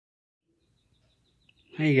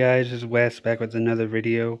Hey guys, this is Wes back with another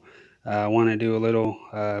video. I want to do a little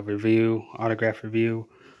autograph review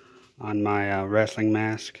on my wrestling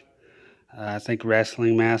mask. I think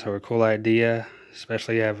wrestling masks are a cool idea,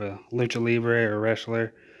 especially if you have a lucha libre or a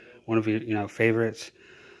wrestler, one of your favorites.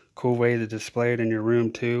 Cool way to display it in your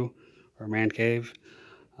room too, or man cave.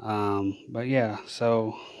 But yeah,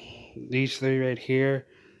 so these three right here,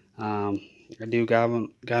 I do got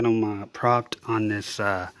them propped on this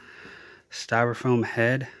styrofoam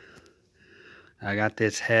head. I got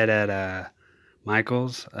this head at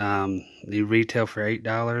Michael's. They retail for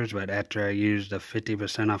 $8, but after I used a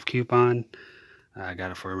 50% off coupon, I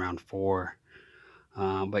got it for around $4.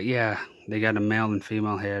 But yeah, they got a male and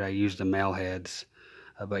female head. I used the male heads.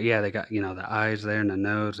 But yeah, they got, the eyes there and the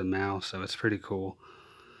nose and mouth, so it's pretty cool.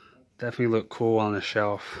 Definitely look cool on the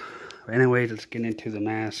shelf. But anyways, let's get into the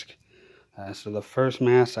mask. So the first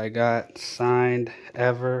mask I got signed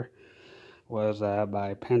ever was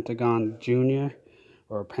by Pentagon Jr.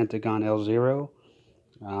 or Pentagon L0.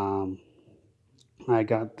 I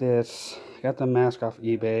got the mask off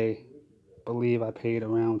eBay. Believe I paid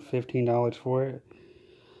around $15 for it.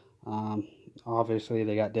 Obviously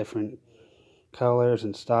they got different colors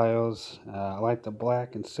and styles. I like the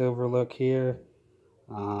black and silver look here.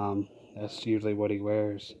 That's usually what he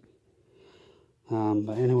wears.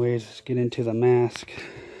 But anyways, let's get into the mask.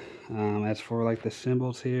 As for like the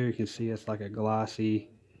symbols here, you can see it's like a glossy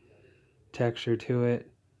texture to it.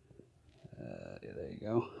 There you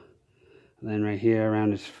go. And then right here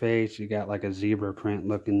around his face, you got like a zebra print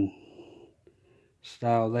looking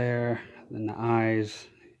style there. Then the eyes,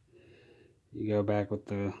 you go back with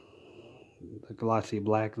the glossy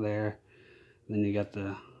black there. Then you got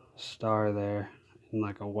the star there in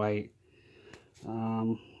like a white.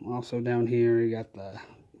 Also down here, you got the,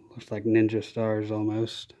 looks like ninja stars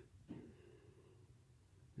almost.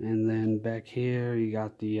 And then back here, you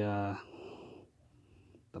got the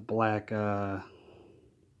black, I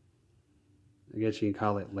guess you can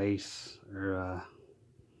call it lace or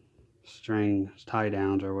string tie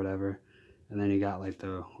downs or whatever. And then you got like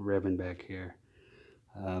the ribbon back here.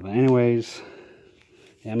 But anyways,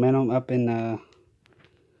 yeah, I met him up in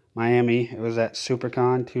Miami. It was at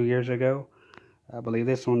SuperCon 2 years ago. I believe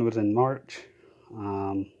this one was in March.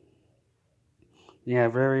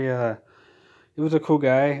 Yeah, he was a cool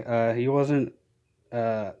guy. He wasn't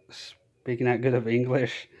speaking that good of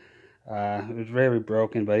English. It was very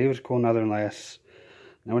broken, but he was cool nonetheless.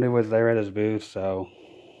 Nobody was there at his booth, so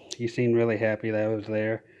he seemed really happy that I was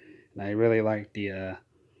there. And I really liked the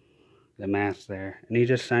mask there. And he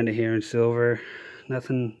just signed it here in silver.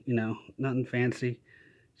 Nothing, nothing fancy.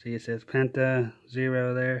 See, it says Penta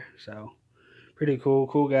Zero there. So, pretty cool.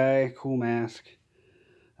 Cool guy, cool mask.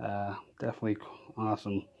 Definitely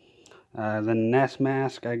awesome. The next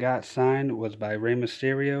mask I got signed was by Rey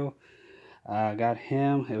Mysterio. I got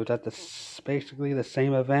him. It was at basically the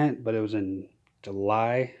same event, but it was in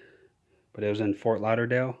July. But it was in Fort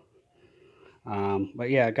Lauderdale. But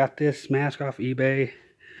yeah, I got this mask off eBay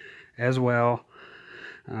as well.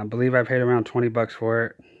 I believe I paid around 20 bucks for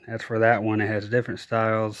it. As for that one, it has different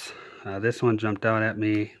styles. This one jumped out at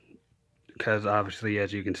me because obviously,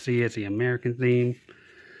 as you can see, it's the American theme.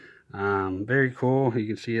 Very cool. You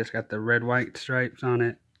can see it's got the red white stripes on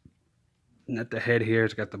it. And at the head here,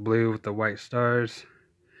 it's got the blue with the white stars.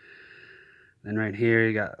 Then right here,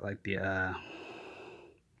 you got like the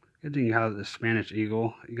good thing you have the Spanish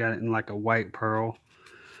eagle. You got it in like a white pearl.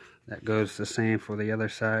 That goes the same for the other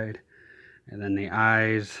side. And then the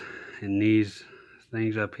eyes and these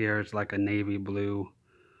things up here, it's like a navy blue,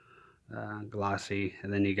 glossy.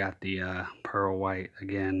 And then you got the pearl white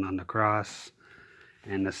again on the cross.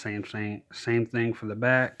 And the same thing for the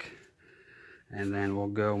back. And then we'll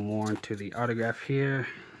go more into the autograph here.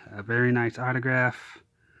 A very nice autograph.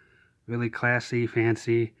 Really classy,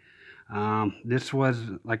 fancy. This was,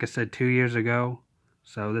 like I said, 2 years ago.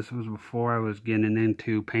 So this was before I was getting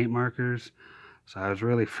into paint markers. So I was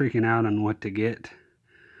really freaking out on what to get.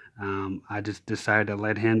 I just decided to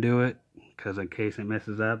let him do it, because in case it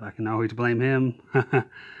messes up, I can always blame him.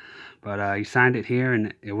 But he signed it here,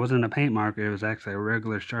 and it wasn't a paint marker. It was actually a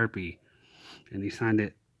regular Sharpie. And he signed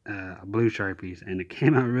it a blue Sharpies, and it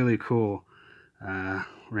came out really cool.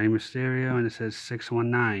 Rey Mysterio, and it says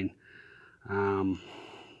 619.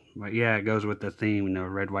 But yeah, it goes with the theme,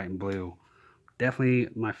 red, white, and blue. Definitely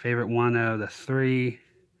my favorite one out of the three.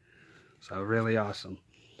 So really awesome.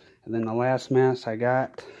 And then the last mask I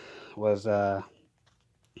got was the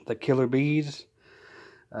Killer Bees.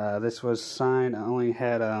 This was signed. I only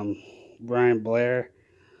had Brian Blair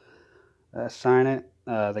sign it.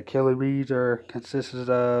 The Killer Bees consisted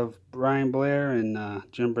of Brian Blair and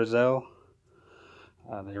Jim Brazell.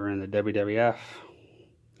 They were in the WWF.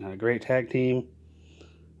 Great tag team.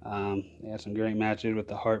 They had some great matches with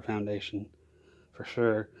the Hart Foundation, for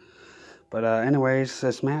sure. But anyways,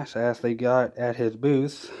 this match Ashley got at his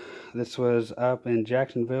booth. This was up in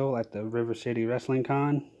Jacksonville at the River City Wrestling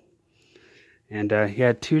Con. And he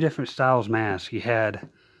had two different styles masks. He had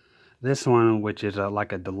this one, which is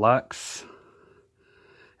like a deluxe.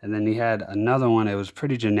 And then he had another one. It was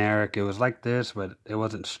pretty generic. It was like this, but it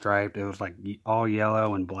wasn't striped. It was like all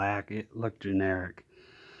yellow and black. It looked generic.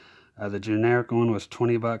 The generic one was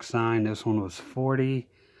 $20 signed. This one was $40.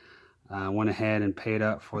 Went ahead and paid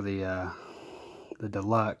up for the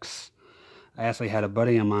deluxe. I actually had a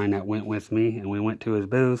buddy of mine that went with me, and we went to his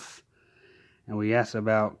booth, and we asked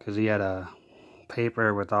about, because he had a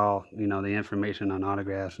paper with all, the information on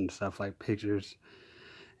autographs and stuff, like pictures.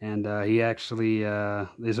 And he actually,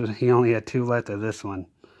 he only had 2 left of this one.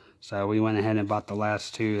 So we went ahead and bought the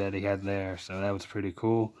last 2 that he had there. So that was pretty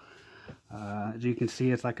cool. As you can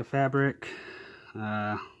see, it's like a fabric.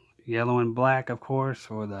 Yellow and black, of course,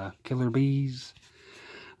 for the killer bees.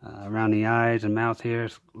 Around the eyes and mouth here,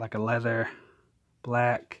 it's like a leather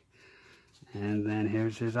black. And then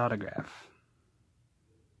here's his autograph.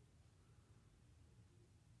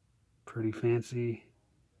 Pretty fancy.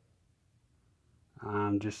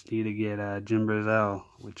 Just need to get Jim Brunzell,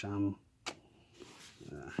 which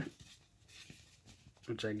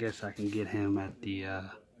I guess I can get him at the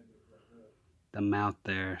mouth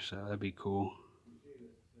there, so that'd be cool.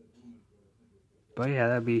 But yeah,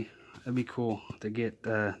 that'd be cool to get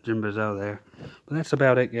Jim Brunzell there. But that's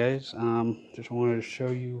about it, guys. Just wanted to show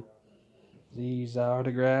you these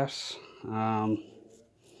autographs. Like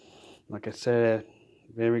I said,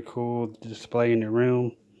 very cool display in your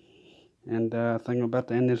room. And I think I'm about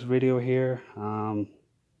to end this video here. I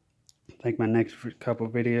think my next couple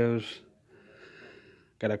videos,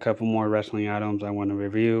 got a couple more wrestling items I want to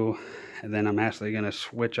review. And then I'm actually going to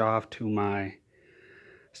switch off to my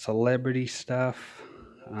celebrity stuff.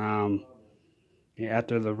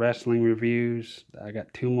 After the wrestling reviews, I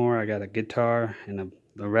got 2 more. I got a guitar and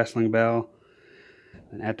the wrestling bell.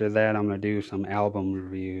 And after that, I'm going to do some album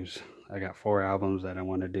reviews. I got 4 albums that I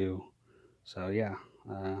want to do. So yeah.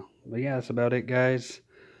 But yeah, that's about it, guys.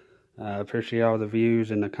 Appreciate all the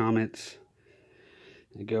views and the comments.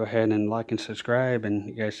 And go ahead and like and subscribe, and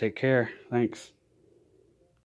you guys take care. Thanks.